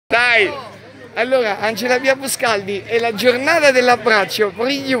Dai! Allora, Angela Via Riscaldi, è la giornata dell'abbraccio,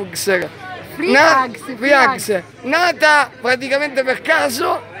 Freehugs. Freehugs, nata praticamente per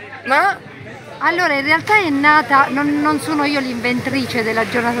caso, ma... Allora, in realtà è nata, non sono io l'inventrice della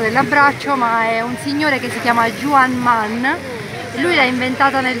giornata dell'abbraccio, ma è un signore che si chiama Juan Mann. Lui l'ha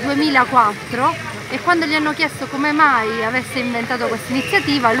inventata nel 2004 e quando gli hanno chiesto come mai avesse inventato questa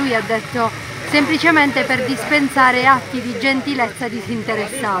iniziativa, lui ha detto semplicemente per dispensare atti di gentilezza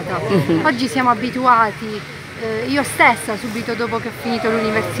disinteressata. Oggi siamo abituati, io stessa subito dopo che ho finito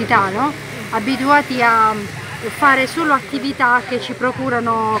l'università, no? Abituati a fare solo attività che ci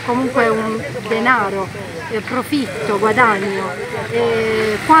procurano comunque un denaro, profitto, guadagno.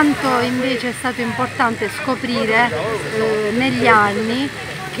 Quanto invece è stato importante scoprire negli anni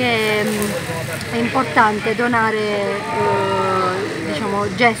che è importante donare diciamo,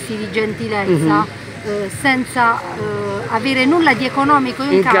 gesti di gentilezza senza avere nulla di economico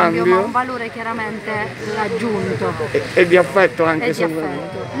in cambio, ma un valore chiaramente aggiunto. E di affetto anche.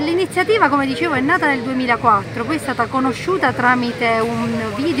 L'iniziativa, come dicevo, è nata nel 2004, poi è stata conosciuta tramite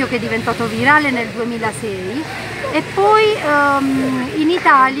un video che è diventato virale nel 2006 e poi in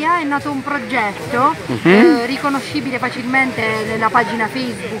Italia è nato un progetto riconoscibile facilmente nella pagina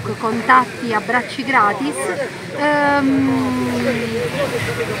Facebook Contatti Abbracci Gratis,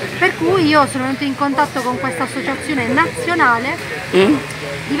 per cui io sono venuta in contatto con questa associazione nazionale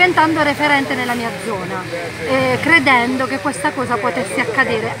diventando referente nella mia zona, credendo che questa cosa potesse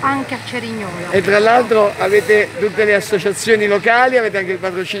accadere anche a Cerignola. E tra l'altro avete tutte le associazioni locali, avete anche il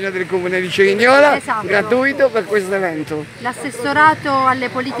patrocinio del comune di Cerignola, esatto, gratuito per questo evento. L'assessorato alle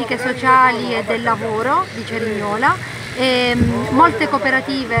politiche sociali e del lavoro di Cerignola e molte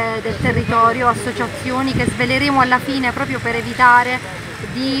cooperative del territorio, associazioni che sveleremo alla fine proprio per evitare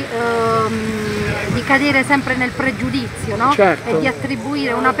di cadere sempre nel pregiudizio, no? Certo. E di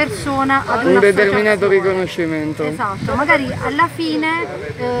attribuire una persona ad un determinato riconoscimento. Esatto, magari alla fine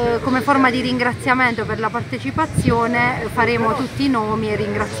come forma di ringraziamento per la partecipazione faremo tutti i nomi e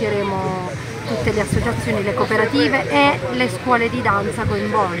ringrazieremo tutte le associazioni, le cooperative e le scuole di danza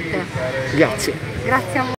coinvolte. Grazie. Grazie a voi.